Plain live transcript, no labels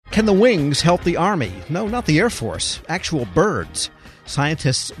Can the wings help the Army? No, not the Air Force. Actual birds.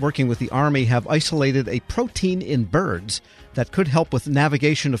 Scientists working with the Army have isolated a protein in birds that could help with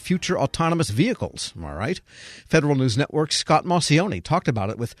navigation of future autonomous vehicles. All right. Federal News Network's Scott Maucione talked about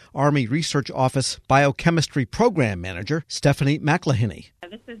it with Army Research Office Biochemistry Program Manager Stephanie McElhinney.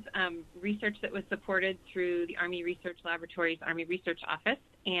 This is research that was supported through the Army Research Laboratory's Army Research Office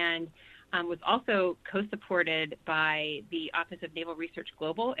and was also co-supported by the Office of Naval Research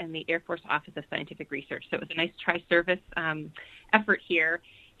Global and the Air Force Office of Scientific Research. So it was a nice tri-service effort here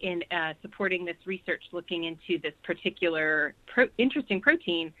in supporting this research looking into this particular interesting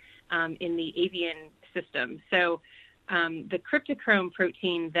protein in the avian system. So the cryptochrome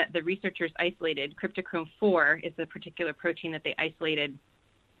protein that the researchers isolated, cryptochrome 4, is the particular protein that they isolated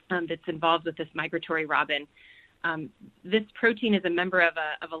that's involved with this migratory robin. This protein is a member of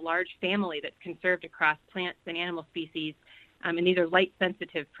a large family that's conserved across plants and animal species, and these are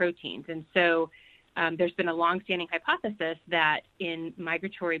light-sensitive proteins. And so there's been a long-standing hypothesis that in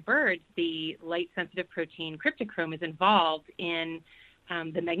migratory birds, the light-sensitive protein cryptochrome is involved in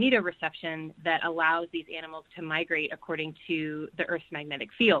the magnetoreception that allows these animals to migrate according to the Earth's magnetic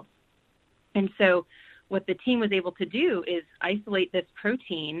field. And so what the team was able to do is isolate this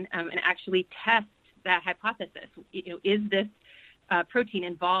protein and actually test that hypothesis. Is this protein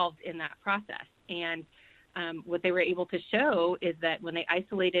involved in that process? And what they were able to show is that when they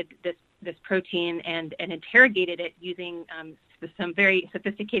isolated this protein and interrogated it using some very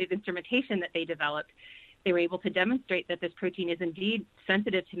sophisticated instrumentation that they developed, they were able to demonstrate that this protein is indeed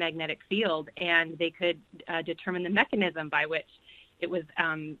sensitive to magnetic field, and they could determine the mechanism by which it was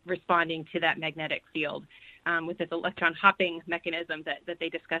responding to that magnetic field with this electron hopping mechanism that they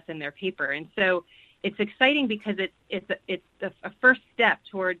discuss in their paper. And so it's exciting because it's a first step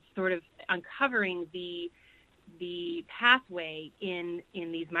towards sort of uncovering the pathway in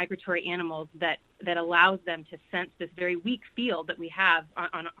these migratory animals that allows them to sense this very weak field that we have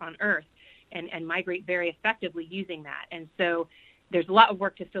on Earth and migrate very effectively using that. And so there's a lot of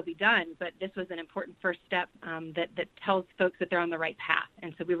work to still be done, but this was an important first step that tells folks that they're on the right path.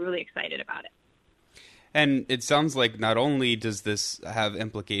 And so we're really excited about it. And it sounds like not only does this have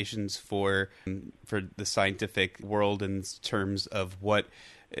implications for the scientific world in terms of what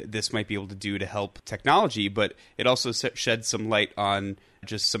this might be able to do to help technology, but it also sheds some light on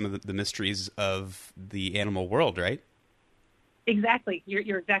just some of the mysteries of the animal world, right? Exactly.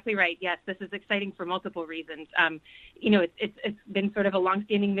 You're exactly right. Yes, this is exciting for multiple reasons. It's been sort of a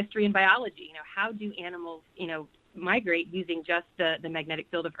longstanding mystery in biology. How do animals, migrate using just the magnetic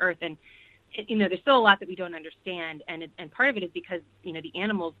field of Earth? And there's still a lot that we don't understand, and part of it is because the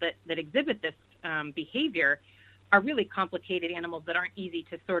animals that exhibit this behavior are really complicated animals that aren't easy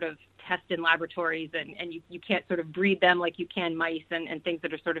to sort of test in laboratories, and you can't sort of breed them like you can mice and things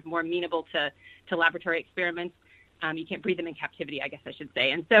that are sort of more amenable to laboratory experiments. You can't breed them in captivity, I guess I should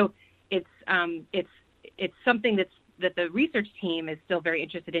say. And so it's something that the research team is still very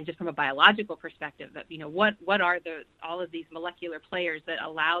interested in, just from a biological perspective. That what are all of these molecular players that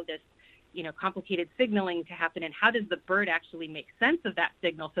allow this complicated signaling to happen, and how does the bird actually make sense of that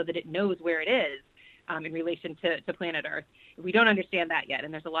signal so that it knows where it is in relation to planet Earth? We don't understand that yet,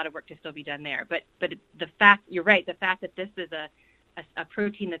 and there's a lot of work to still be done there. But the fact, you're right, the fact that this is a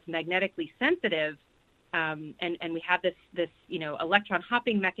protein that's magnetically sensitive, and we have this electron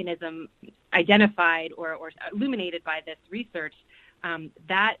hopping mechanism identified or illuminated by this research,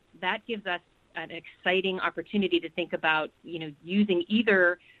 that gives us an exciting opportunity to think about using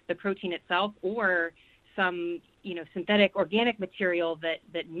either the protein itself or some synthetic organic material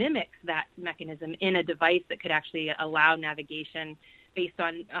that mimics that mechanism in a device that could actually allow navigation based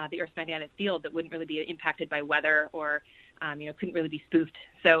on the Earth's magnetic field that wouldn't really be impacted by weather or couldn't really be spoofed.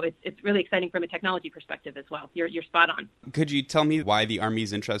 So it's really exciting from a technology perspective as well. You're spot on. Could you tell me why the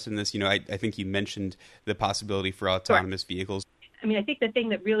Army's interested in this? I think you mentioned the possibility for autonomous vehicles. I mean, I think the thing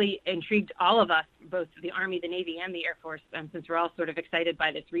that really intrigued all of us, both the Army, the Navy, and the Air Force, since we're all sort of excited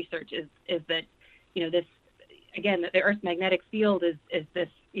by this research, is that, this, again, the Earth's magnetic field is this,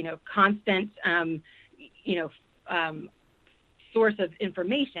 constant, source of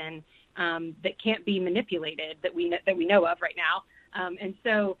information that can't be manipulated that we know of right now. And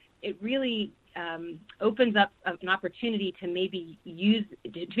so it really opens up an opportunity to maybe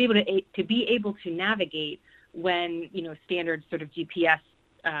to be able to navigate when standard sort of GPS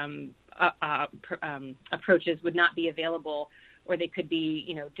approaches would not be available, or they could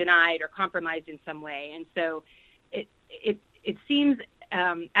be denied or compromised in some way. And so it seems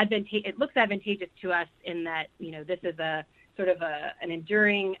it looks advantageous to us in that this is a sort of an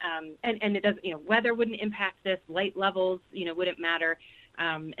enduring and it doesn't weather wouldn't impact this, light levels wouldn't matter.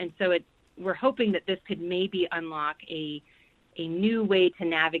 And so we're hoping that this could maybe unlock a new way to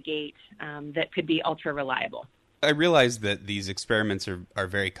navigate that could be ultra reliable. I realize that these experiments are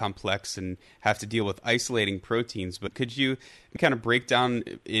very complex and have to deal with isolating proteins, but could you kind of break down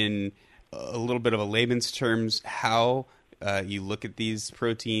in a little bit of a layman's terms how you look at these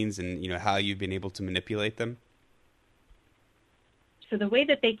proteins and how you've been able to manipulate them? So the way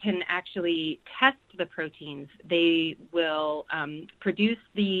that they can actually test the proteins, they will produce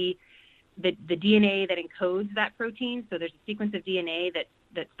the DNA that encodes that protein. So there's a sequence of DNA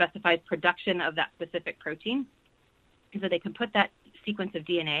that specifies production of that specific protein. And so they can put that sequence of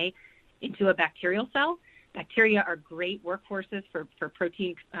DNA into a bacterial cell. Bacteria are great workhorses for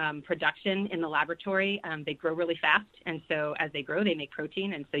protein production in the laboratory. They grow really fast, and so as they grow, they make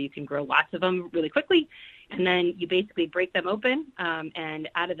protein, and so you can grow lots of them really quickly. And then you basically break them open, and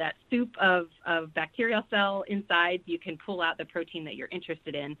out of that soup of bacterial cell inside, you can pull out the protein that you're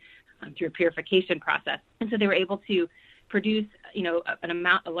interested in through a purification process. And so they were able to produce,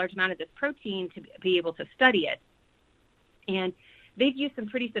 a large amount of this protein to be able to study it. And they've used some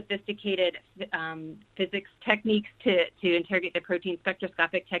pretty sophisticated physics techniques to interrogate the protein,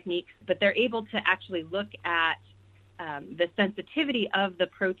 spectroscopic techniques, but they're able to actually look at the sensitivity of the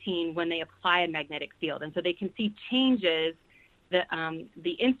protein when they apply a magnetic field. And so they can see changes that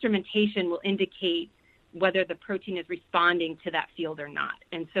the instrumentation will indicate whether the protein is responding to that field or not.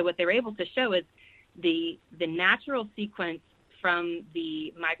 And so what they're able to show is the natural sequence from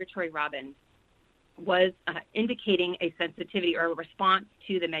the migratory robin was indicating a sensitivity or a response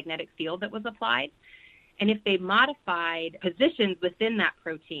to the magnetic field that was applied. And if they modified positions within that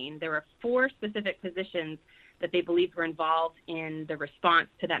protein, there were 4 specific positions that they believed were involved in the response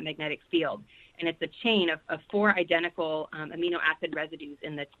to that magnetic field. And it's a chain of 4 identical amino acid residues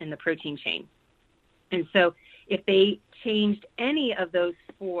in the protein chain. And so if they changed any of those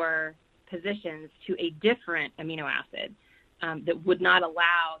 4 positions to a different amino acid, that would not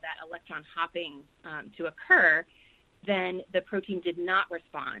allow that electron hopping to occur, then the protein did not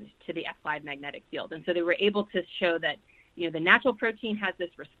respond to the applied magnetic field. And so they were able to show that, the natural protein has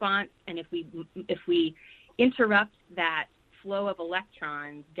this response, and if we interrupt that flow of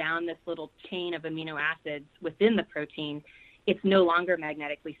electrons down this little chain of amino acids within the protein, it's no longer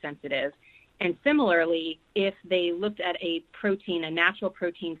magnetically sensitive. And similarly, if they looked at a protein, a natural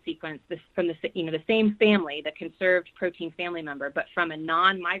protein sequence from the same family, the conserved protein family member, but from a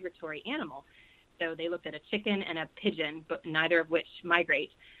non-migratory animal, so they looked at a chicken and a pigeon, but neither of which migrate,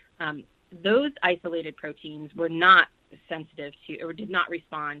 those isolated proteins were not sensitive to or did not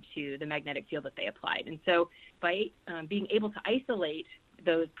respond to the magnetic field that they applied. And so by being able to isolate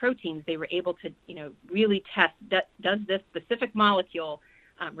those proteins, they were able to really test does this specific molecule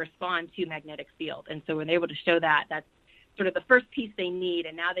respond to magnetic field. And so when they're able to show that, that's sort of the first piece they need.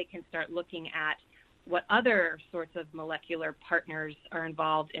 And now they can start looking at what other sorts of molecular partners are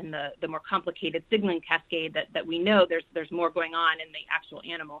involved in the more complicated signaling cascade that we know there's more going on in the actual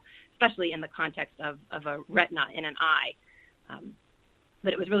animal, especially in the context of a retina in an eye.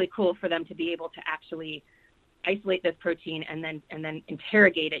 But it was really cool for them to be able to actually isolate this protein and then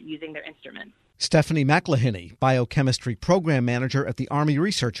interrogate it using their instruments. Stephanie McElhinney, Biochemistry Program Manager at the Army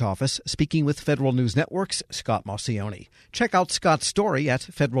Research Office, speaking with Federal News Network's Scott Maucione. Check out Scott's story at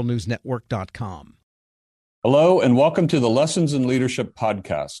federalnewsnetwork.com. Hello, and welcome to the Lessons in Leadership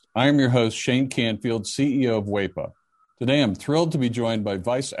podcast. I am your host, Shane Canfield, CEO of WEPA. Today, I'm thrilled to be joined by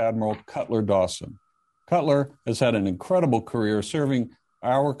Vice Admiral Cutler Dawson. Cutler has had an incredible career serving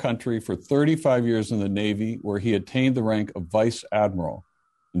our country for 35 years in the Navy, where he attained the rank of Vice Admiral.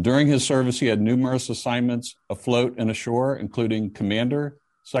 And during his service, he had numerous assignments afloat and ashore, including Commander,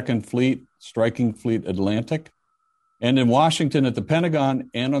 2nd Fleet, Striking Fleet Atlantic, and in Washington at the Pentagon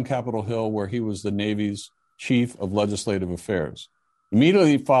and on Capitol Hill, where he was the Navy's Chief of Legislative Affairs.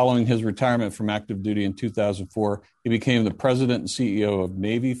 Immediately following his retirement from active duty in 2004, he became the president and CEO of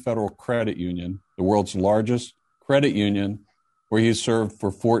Navy Federal Credit Union, the world's largest credit union, where he served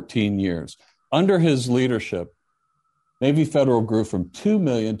for 14 years. Under his leadership, Navy Federal grew from 2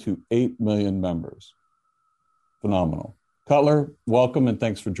 million to 8 million members. Phenomenal. Cutler, welcome and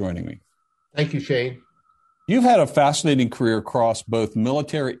thanks for joining me. Thank you, Shane. You've had a fascinating career across both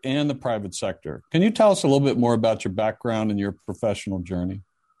military and the private sector. Can you tell us a little bit more about your background and your professional journey?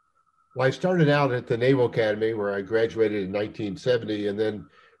 Well, I started out at the Naval Academy, where I graduated in 1970, and then,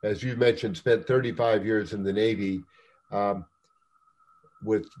 as you mentioned, spent 35 years in the Navy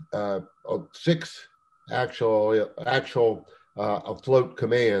with 6 actual afloat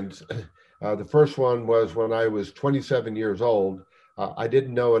commands. The first one was when I was 27 years old. I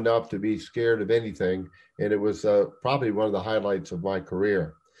didn't know enough to be scared of anything, and it was probably one of the highlights of my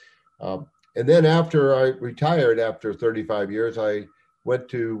career. And then after I retired, after 35 years, I went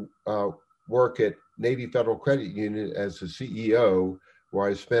to work at Navy Federal Credit Union as the CEO, where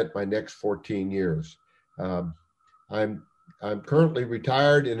I spent my next 14 years. I'm currently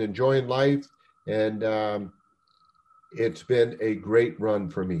retired and enjoying life, and it's been a great run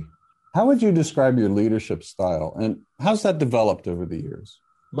for me. How would you describe your leadership style, and how's that developed over the years?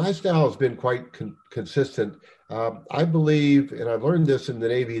 My style has been quite consistent. I believe, and I've learned this in the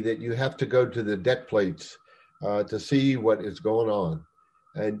Navy, that you have to go to the deck plates to see what is going on.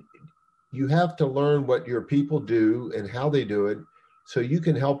 And you have to learn what your people do and how they do it so you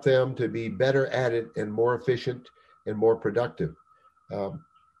can help them to be better at it and more efficient and more productive.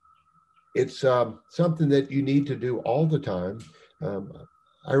 It's something that you need to do all the time.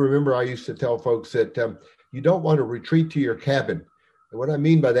 I remember I used to tell folks that you don't want to retreat to your cabin. And what I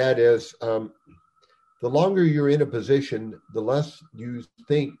mean by that is the longer you're in a position, the less you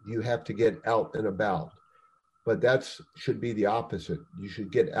think you have to get out and about. But that should be the opposite. You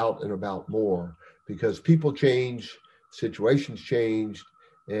should get out and about more because people change, situations change,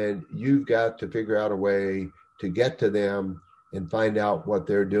 and you've got to figure out a way to get to them and find out what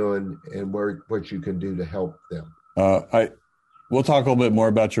they're doing and what you can do to help them. We'll talk a little bit more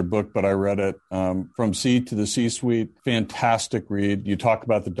about your book, but I read it, From Sea to the C-Suite. Fantastic read. You talk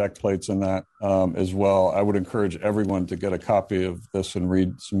about the deck plates in that as well. I would encourage everyone to get a copy of this and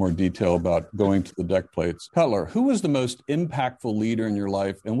read some more detail about going to the deck plates. Cutler, who was the most impactful leader in your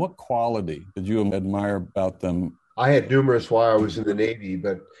life, and what quality did you admire about them? I had numerous while I was in the Navy,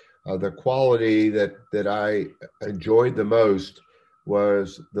 but the quality that I enjoyed the most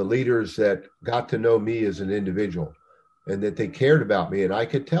was the leaders that got to know me as an individual, and that they cared about me. And I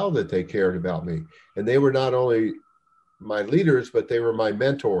could tell that they cared about me. And they were not only my leaders, but they were my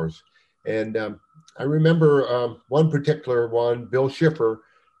mentors. And I remember one particular one, Bill Schiffer,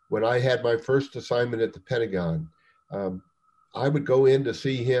 when I had my first assignment at the Pentagon. I would go in to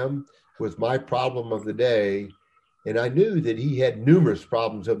see him with my problem of the day. And I knew that he had numerous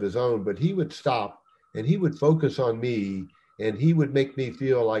problems of his own, but he would stop and he would focus on me, and he would make me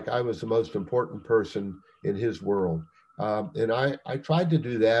feel like I was the most important person in his world. And I tried to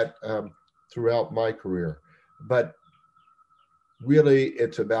do that throughout my career, but really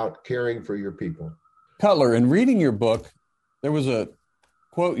it's about caring for your people. Cutler, in reading your book, there was a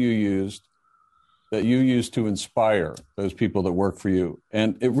quote you used to inspire those people that work for you.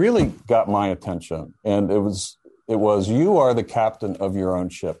 And it really got my attention. And it was, you are the captain of your own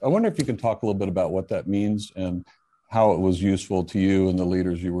ship. I wonder if you can talk a little bit about what that means and how it was useful to you and the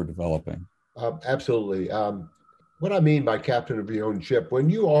leaders you were developing. Absolutely. What I mean by captain of your own ship, when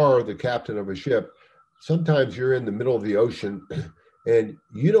you are the captain of a ship, sometimes you're in the middle of the ocean and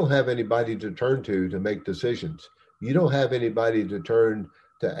you don't have anybody to turn to make decisions. You don't have anybody to turn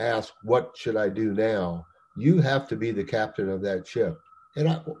to ask, what should I do now? You have to be the captain of that ship.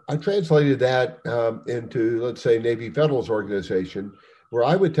 And I translated that into, let's say, Navy Federal's organization, where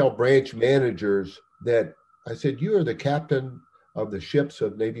I would tell branch managers that I said, you are the captain of the ships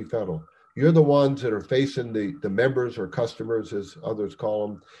of Navy Federal. You're the ones that are facing the members or customers, as others call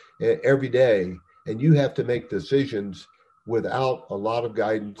them, every day. And you have to make decisions without a lot of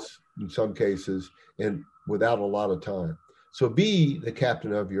guidance in some cases and without a lot of time. So be the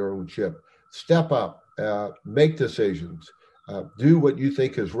captain of your own ship. Step up, make decisions, do what you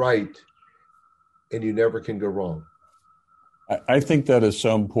think is right, and you never can go wrong. I think that is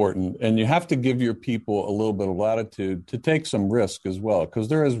so important. And you have to give your people a little bit of latitude to take some risk as well, because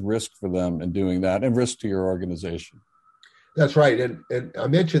there is risk for them in doing that and risk to your organization. That's right. And I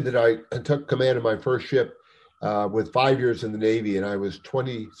mentioned that I took command of my first ship with 5 years in the Navy, and I was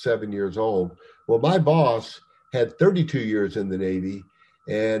 27 years old. Well, my boss had 32 years in the Navy,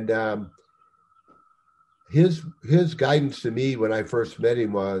 and his guidance to me when I first met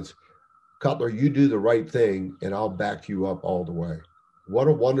him was, Cutler, you do the right thing, and I'll back you up all the way. What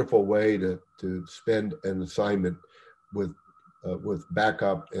a wonderful way to spend an assignment with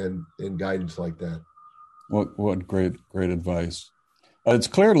backup and guidance like that. What great advice. It's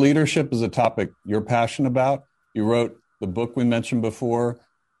clear leadership is a topic you're passionate about. You wrote the book we mentioned before,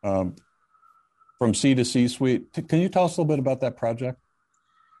 From Sea to C-Suite. Can you tell us a little bit about that project?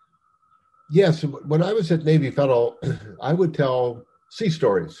 Yes. When I was at Navy Federal, I would tell sea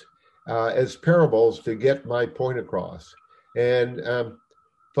stories as parables to get my point across. And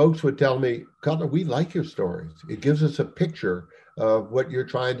folks would tell me, Cutler, we like your stories. It gives us a picture of what you're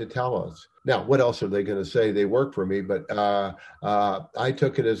trying to tell us. Now, what else are they going to say? They work for me, but I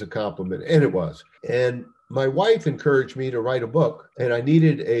took it as a compliment, and it was. And my wife encouraged me to write a book, and I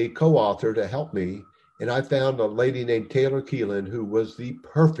needed a co-author to help me. And I found a lady named Taylor Keelan who was the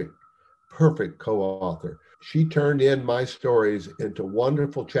perfect co-author. She turned in my stories into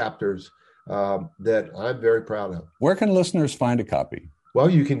wonderful chapters that I'm very proud of. Where can listeners find a copy? Well,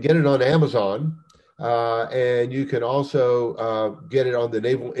 you can get it on Amazon, and you can also get it on the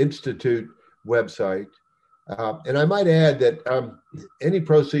Naval Institute website. And I might add that any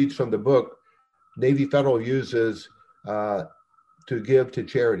proceeds from the book, Navy Federal uses to give to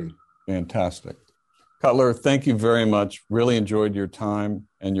charity. Fantastic. Cutler, thank you very much. Really enjoyed your time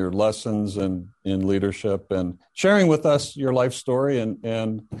and your lessons in leadership and sharing with us your life story.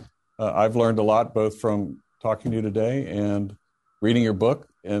 And I've learned a lot, both from talking to you today and reading your book.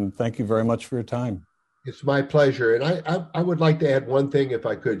 And thank you very much for your time. It's my pleasure. And I would like to add one thing, if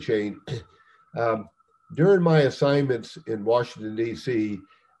I could, Shane. During my assignments in Washington, D.C.,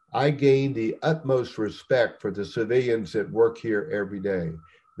 I gained the utmost respect for the civilians that work here every day.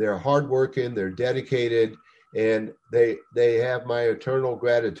 They're hardworking, they're dedicated, and they have my eternal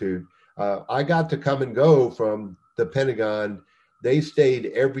gratitude. I got to come and go from the Pentagon. They stayed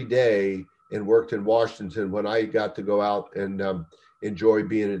every day and worked in Washington when I got to go out and enjoy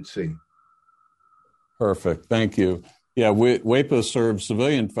being at sea. Perfect. Thank you. Yeah, WEPA serves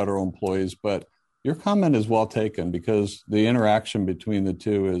civilian federal employees, but your comment is well taken because the interaction between the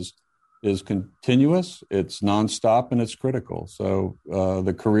two is continuous, it's nonstop, and it's critical. So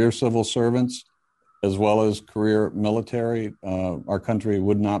the career civil servants, as well as career military, our country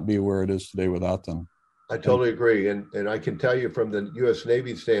would not be where it is today without them. I totally agree. And I can tell you from the U.S.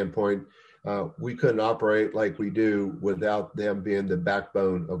 Navy standpoint, we couldn't operate like we do without them being the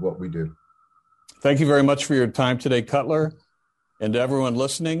backbone of what we do. Thank you very much for your time today, Cutler. And to everyone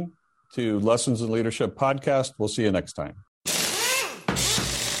listening to Lessons in Leadership podcast, we'll see you next time.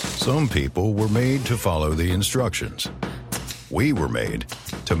 Some people were made to follow the instructions. We were made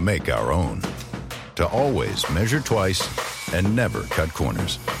to make our own. To always measure twice and never cut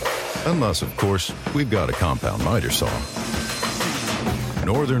corners. Unless, of course, we've got a compound miter saw.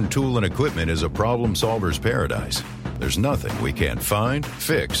 Northern Tool and Equipment is a problem solver's paradise. There's nothing we can't find,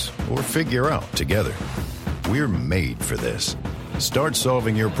 fix, or figure out together. We're made for this. Start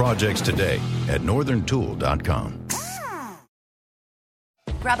solving your projects today at northerntool.com.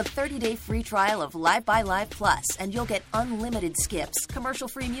 Grab a 30-day free trial of Live by Live Plus, and you'll get unlimited skips,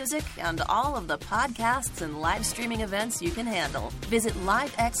 commercial-free music, and all of the podcasts and live streaming events you can handle. Visit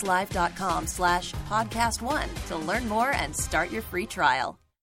livexlive.com/podcast1 to learn more and start your free trial.